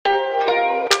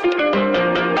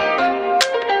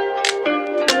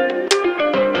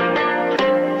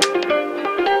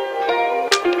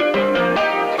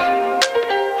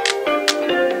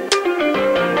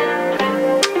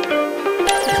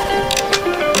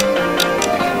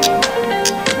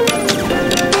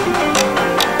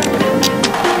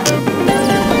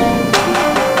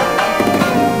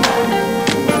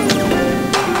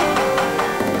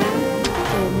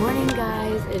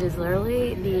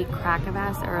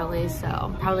early, so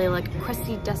I'm probably like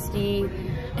crusty, dusty,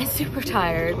 and super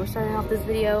tired. We're starting off this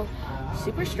video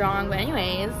super strong, but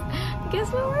anyways,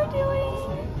 guess what we're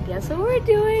doing? Guess what we're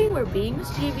doing? We're being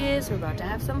mischievous. We're about to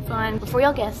have some fun. Before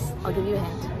y'all guess, I'll give you a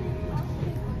hint.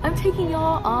 I'm taking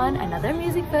y'all on another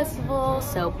music festival,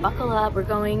 so buckle up. We're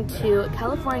going to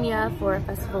California for a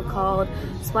festival called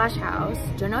Splash House.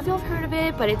 Don't know if y'all have heard of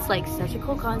it, but it's like such a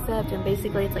cool concept, and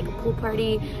basically it's like a pool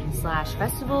party slash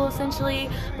festival essentially.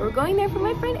 We're going there for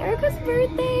my friend Erika's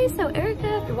birthday. So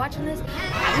Erika, if you're watching this,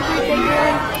 happy birthday,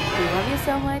 girl. We love you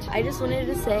so much. I just wanted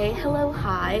to say hello,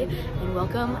 hi, and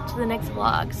welcome to the next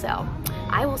vlog. So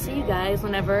I will see you guys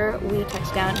whenever we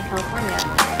touch down in California.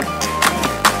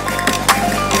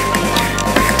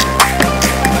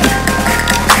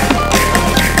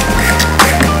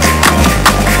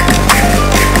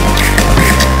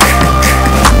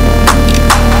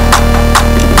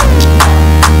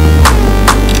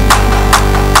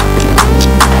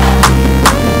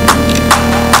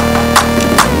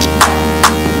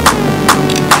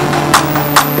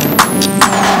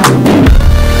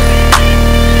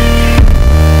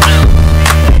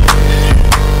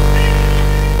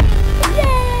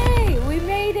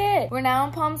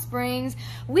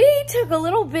 We took a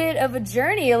little bit of a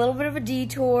journey, a little bit of a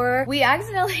detour. We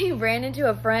accidentally ran into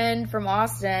a friend from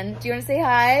Austin. Do you want to say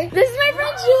hi? This is my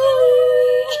friend Julie.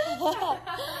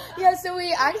 Yeah, so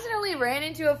we accidentally ran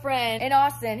into a friend in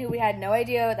Austin who we had no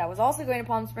idea that was also going to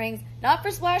Palm Springs. Not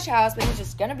for Splash House, but he was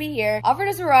just gonna be here. Offered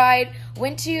us a ride,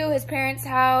 went to his parents'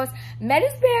 house, met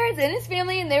his parents and his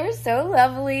family, and they were so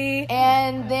lovely.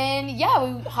 And then, yeah,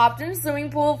 we hopped in the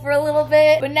swimming pool for a little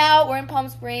bit. But now we're in Palm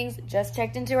Springs, just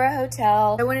checked into our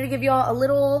hotel. I wanted to give you all a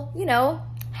little, you know,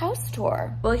 house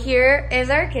tour. Well, here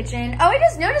is our kitchen. Oh, I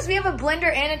just noticed we have a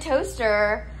blender and a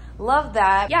toaster. Love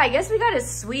that. Yeah, I guess we got a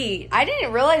suite. I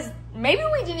didn't realize, maybe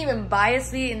we didn't even buy a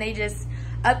suite and they just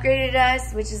upgraded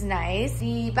us, which is nice.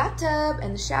 The bathtub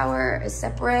and the shower is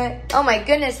separate. Oh my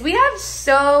goodness, we have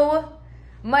so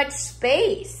much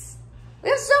space. We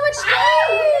have so much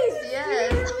space.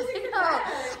 Yes, I know.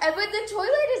 And but the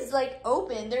toilet is like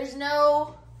open. There's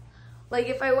no, like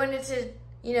if I wanted to,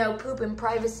 you know, poop in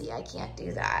privacy, I can't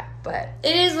do that. But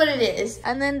it is what it is.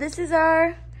 And then this is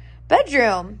our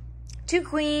bedroom. 2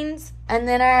 queens, and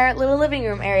then our little living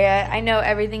room area. I know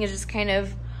everything is just kind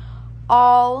of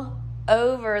all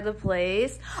over the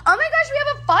place. Oh my gosh, we have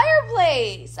a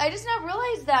fireplace. I just now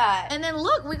realized that. And then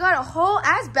look, we got a whole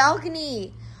ass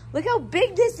balcony. Look how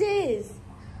big this is.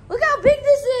 Look how big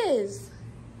this is.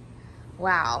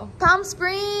 Wow. Palm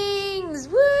Springs,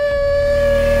 woo!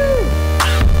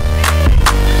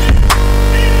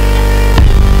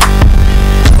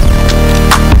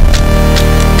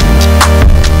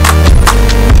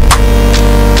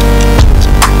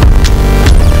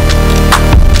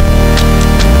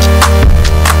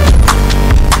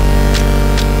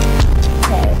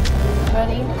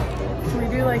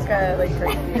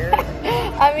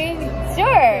 I mean,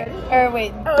 sure. Or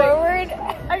wait, forward.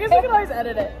 I guess we can always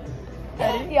edit it.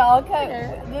 Ready? Yeah, I'll cut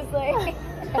just like.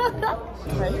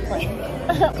 Right?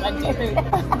 I'm doing.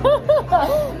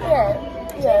 Here.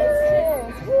 Yes.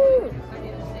 Cheers. Woo.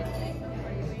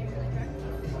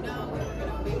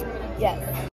 Yes.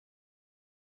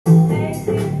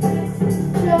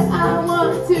 I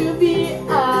want to be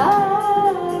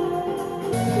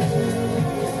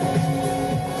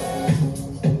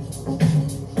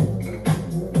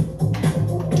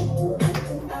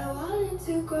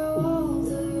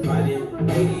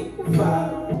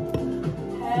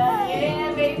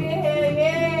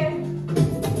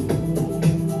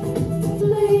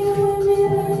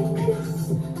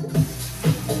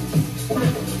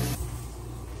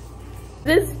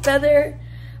This feather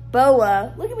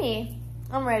boa, look at me,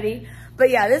 I'm ready. But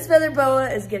yeah, this feather boa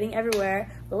is getting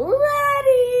everywhere. We're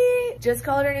ready. Just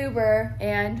called an Uber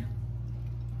and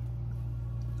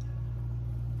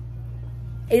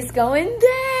it's going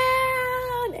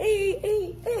down. Hey,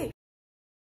 hey, hey.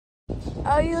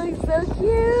 Oh, you look so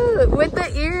cute with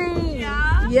the earrings.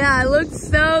 Yeah? Yeah, it looks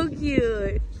so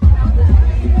cute.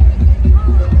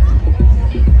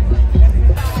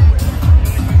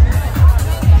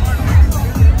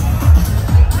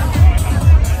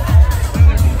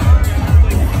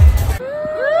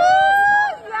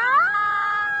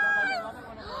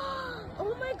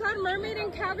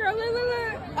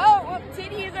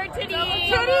 Yes!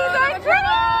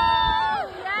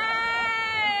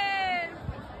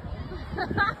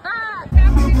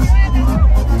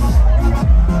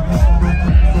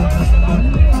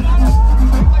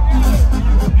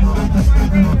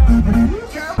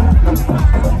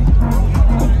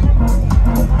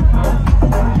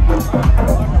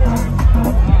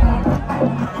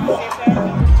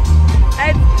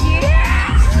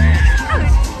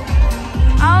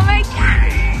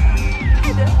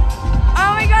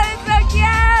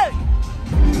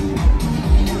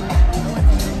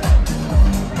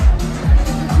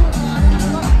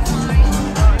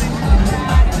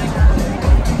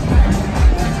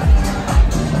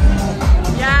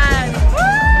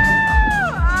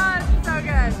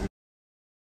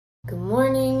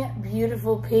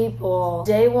 people,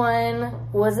 day one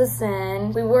was a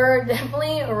sin. We were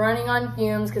definitely running on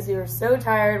fumes because we were so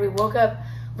tired. We woke up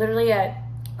literally at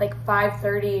like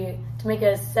 5:30 to make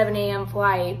a 7 a.m.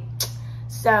 flight.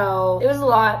 So it was a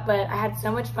lot, but I had so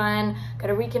much fun. Got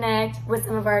to reconnect with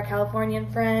some of our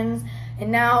Californian friends. And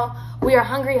now we are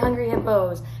hungry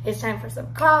hippos. It's time for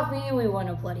some coffee. We want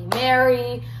a Bloody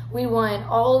Mary. We want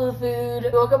all of the food. We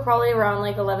woke up probably around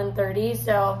like 11:30.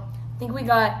 So I think we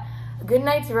got a good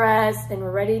night's rest and we're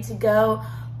ready to go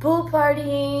pool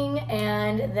partying.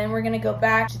 And then we're gonna go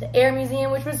back to the Air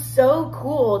Museum, which was so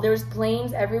cool. There was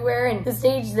planes everywhere, and the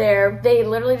stage there, they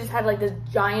literally just had like this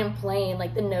giant plane,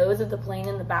 like the nose of the plane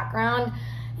in the background.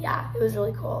 Yeah, it was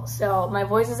really cool. So my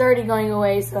voice is already going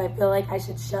away, so I feel like I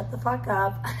should shut the fuck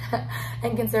up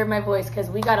and conserve my voice because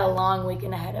we got a long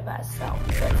weekend ahead of us. So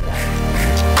let's go.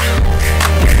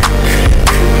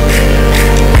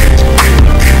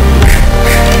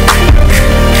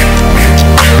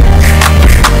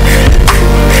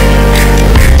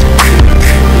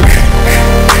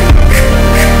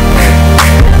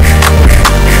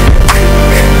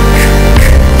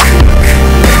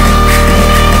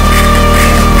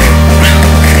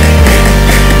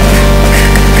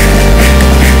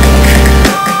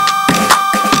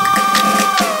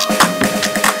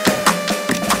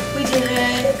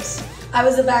 I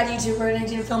was a bad YouTuber and I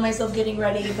didn't film myself getting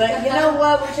ready, but you know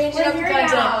what? We're changing up the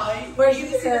content. We're you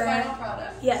can see the final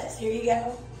product. Yes, here you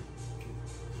go.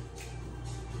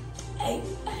 Hey.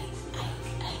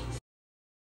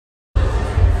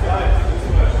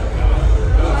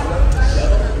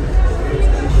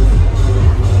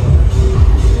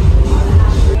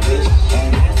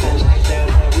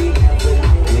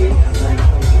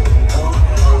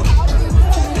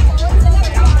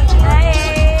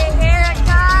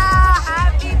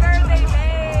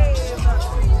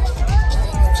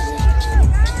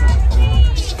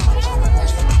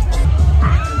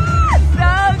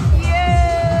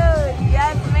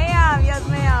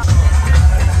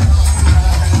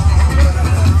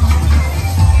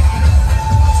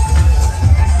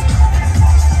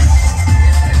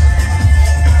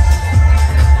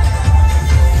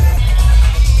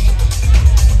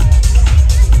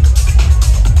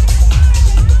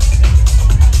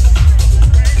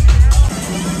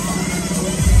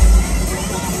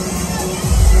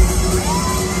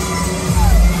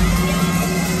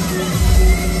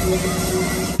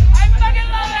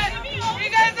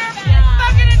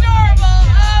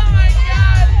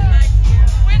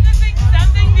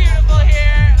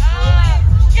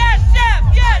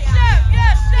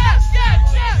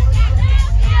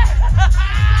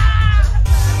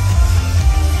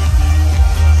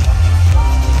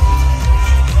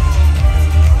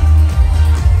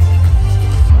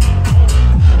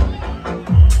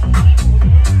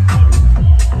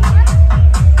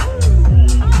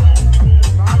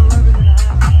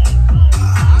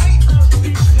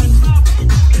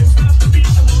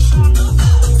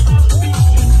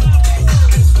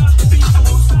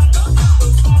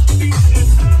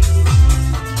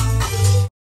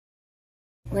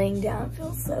 Laying down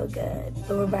feels so good.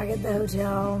 But we're back at the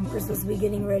hotel. We're supposed to be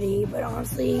getting ready, but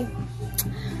honestly,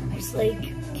 I just like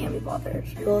can't be bothered.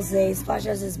 I will say Splash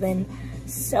House has been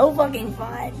so fucking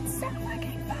fun. So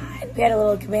fucking fun. We had a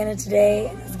little cabana today.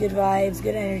 It was good vibes,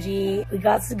 good energy. We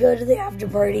got to go to the after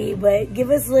party, but give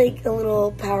us like a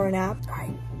little power nap. All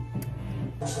right.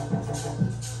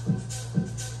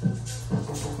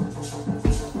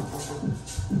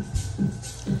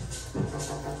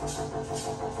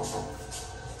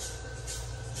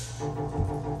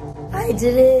 I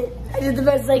did it. I did the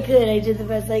best I could. I did the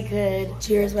best I could.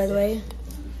 Cheers, by the way.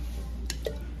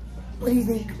 What do you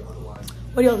think?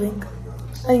 What do y'all think?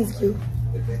 I think it's cute.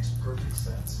 It makes perfect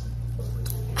sense.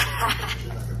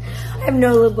 I have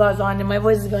no lip gloss on and my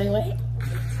voice is going away.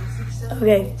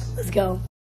 Okay, let's go.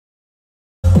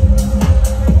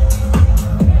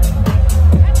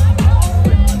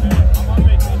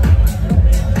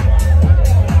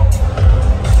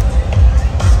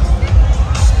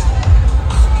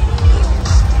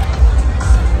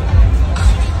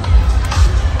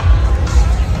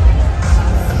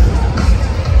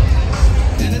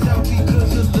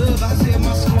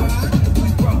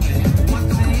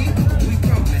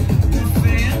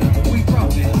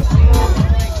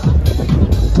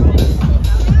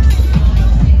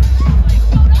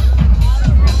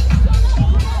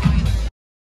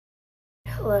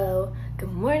 Hello,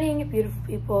 good morning, beautiful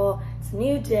people. It's a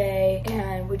new day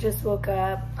and we just woke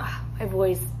up. I My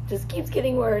voice just keeps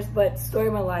getting worse, but story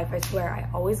of my life, I swear, I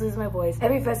always lose my voice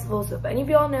every festival. So if any of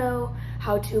y'all know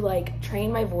how to like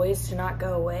train my voice to not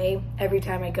go away every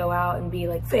time I go out and be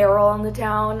like feral on the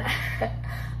town,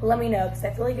 let me know, because I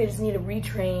feel like I just need to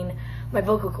retrain my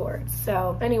vocal cords.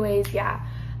 So anyways, yeah.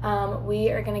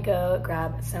 We are gonna go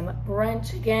grab some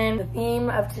brunch again. The theme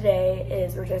of today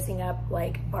is we're dressing up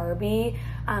like Barbie,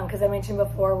 because I mentioned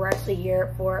before, we're actually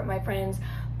here for my friend's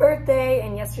birthday,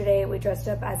 and yesterday we dressed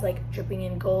up as like dripping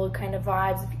in gold kind of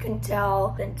vibes, if you couldn't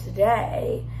tell. Then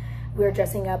today we're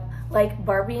dressing up like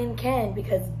Barbie and Ken,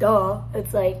 because duh,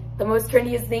 it's like the most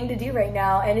trendiest thing to do right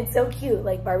now, and it's so cute.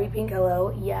 Like Barbie pink,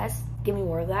 hello, yes, give me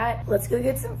more of that. Let's go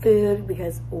get some food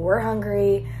because we're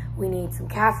hungry. We need some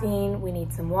caffeine, we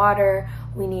need some water,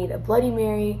 we need a Bloody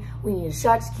Mary, we need a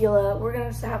shot tequila. We're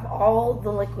gonna just have all the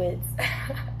liquids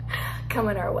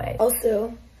coming our way.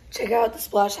 Also, check out the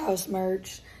Splash House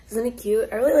merch. Isn't it cute?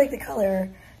 I really like the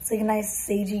color. It's like a nice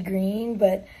sagey green,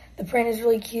 but the print is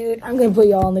really cute. I'm gonna put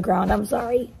y'all on the ground, I'm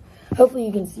sorry. Hopefully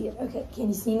you can see it. Okay, can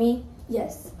you see me?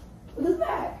 Yes. Look at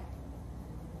that.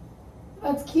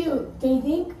 That's cute, don't you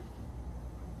think?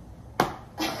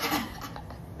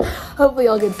 Hopefully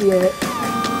y'all can see it.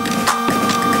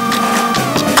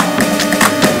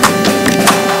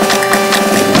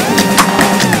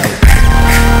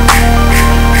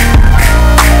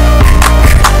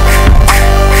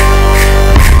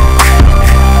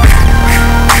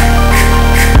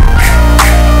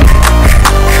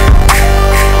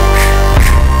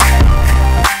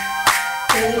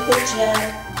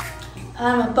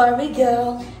 I'm a Barbie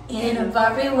girl in a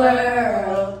Barbie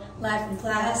world. Life in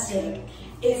plastic,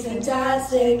 it's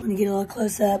fantastic. I'm gonna get a little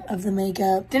close up of the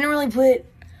makeup. Didn't really put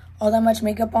all that much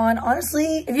makeup on.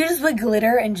 Honestly, if you just put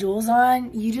glitter and jewels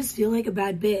on, you just feel like a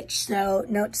bad bitch. So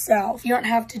note to self, you don't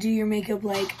have to do your makeup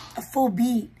like a full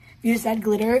beat. If you just add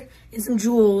glitter and some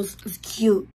jewels, it's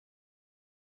cute.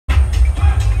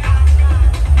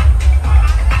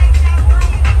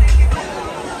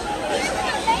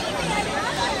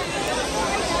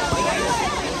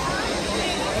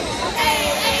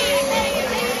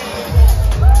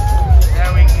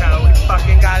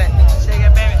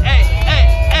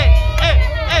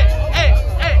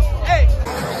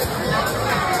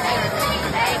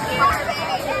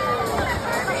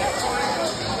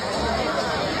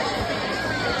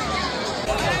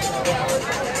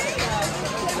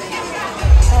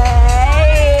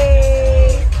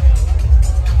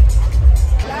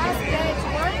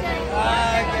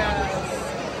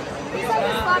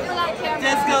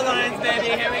 Disco lines, baby,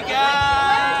 here we go!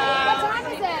 What time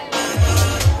is it?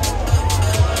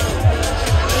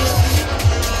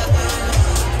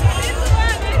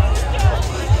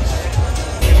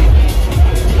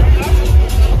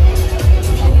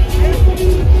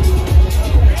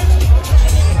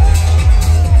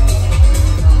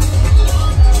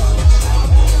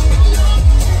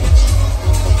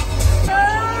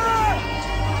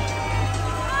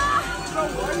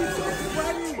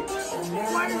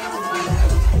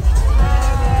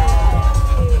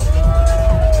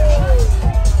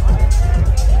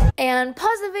 And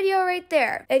pause the video right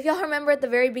there. If y'all remember at the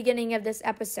very beginning of this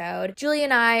episode, Julie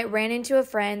and I ran into a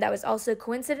friend that was also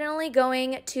coincidentally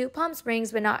going to Palm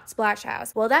Springs, but not Splash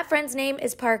House. Well, that friend's name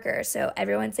is Parker, so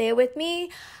everyone say it with me.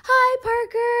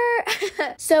 Hi,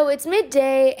 Parker! So it's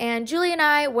midday, and Julie and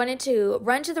I wanted to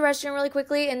run to the restroom really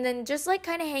quickly and then just like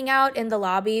kind of hang out in the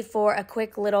lobby for a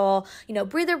quick little,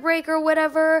 breather break or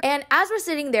whatever. And as we're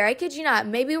sitting there, I kid you not,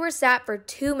 maybe we're sat for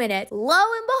 2 minutes. Lo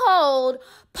and behold,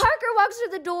 Parker walks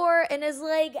through the door and is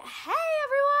like, hey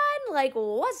everyone, like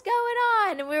what's going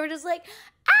on? And we were just like,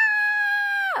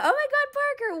 oh my God,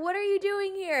 Parker, what are you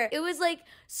doing here? It was like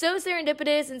so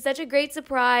serendipitous and such a great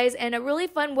surprise and a really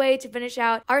fun way to finish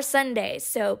out our Sundays.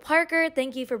 So Parker,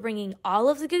 thank you for bringing all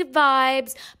of the good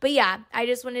vibes. But yeah, I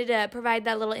just wanted to provide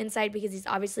that little insight because he's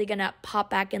obviously gonna pop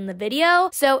back in the video.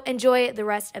 So enjoy the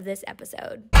rest of this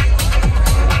episode.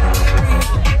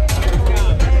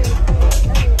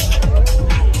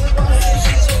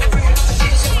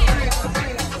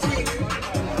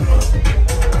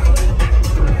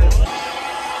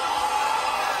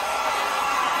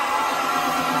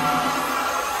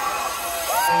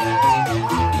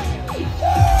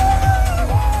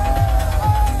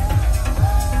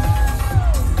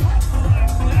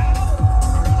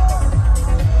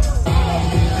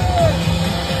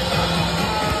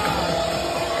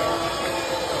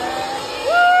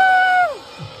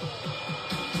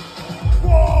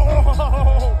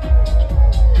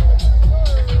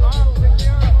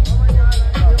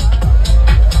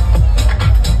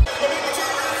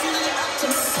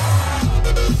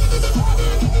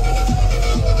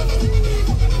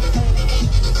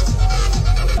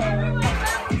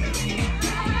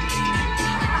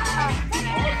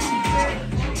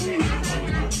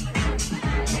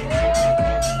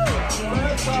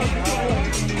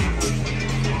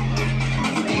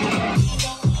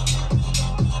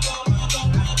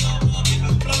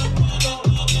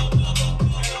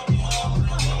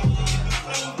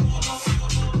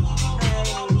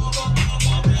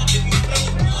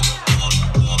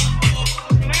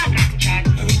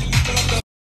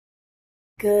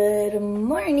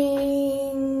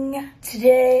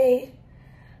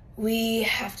 we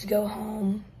have to go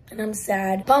home and I'm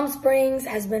sad. Palm Springs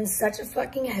has been such a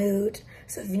fucking hoot.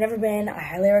 So if you've never been, I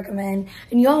highly recommend.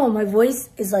 And y'all, my voice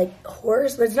is like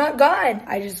hoarse, but it's not gone.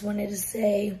 I just wanted to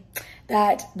say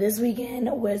that this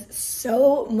weekend was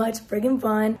so much friggin'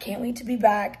 fun. Can't wait to be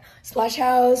back. Splash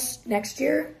House next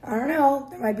year, I don't know.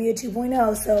 There might be a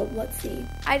 2.0, so let's see.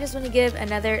 I just want to give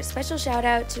another special shout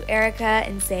out to Erika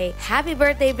and say happy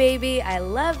birthday, baby. I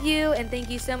love you and thank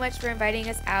you so much for inviting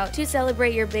us out to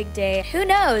celebrate your big day. Who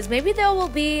knows, maybe there will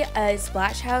be a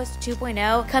Splash House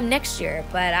 2.0 come next year,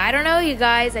 but I don't know, you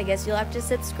guys. I guess you'll have to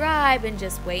subscribe and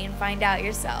just wait and find out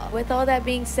yourself. With all that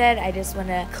being said, I just want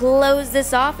to close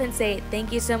this off and say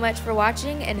thank you so much for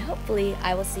watching, and hopefully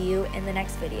I will see you in the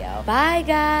next video. Bye,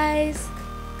 guys.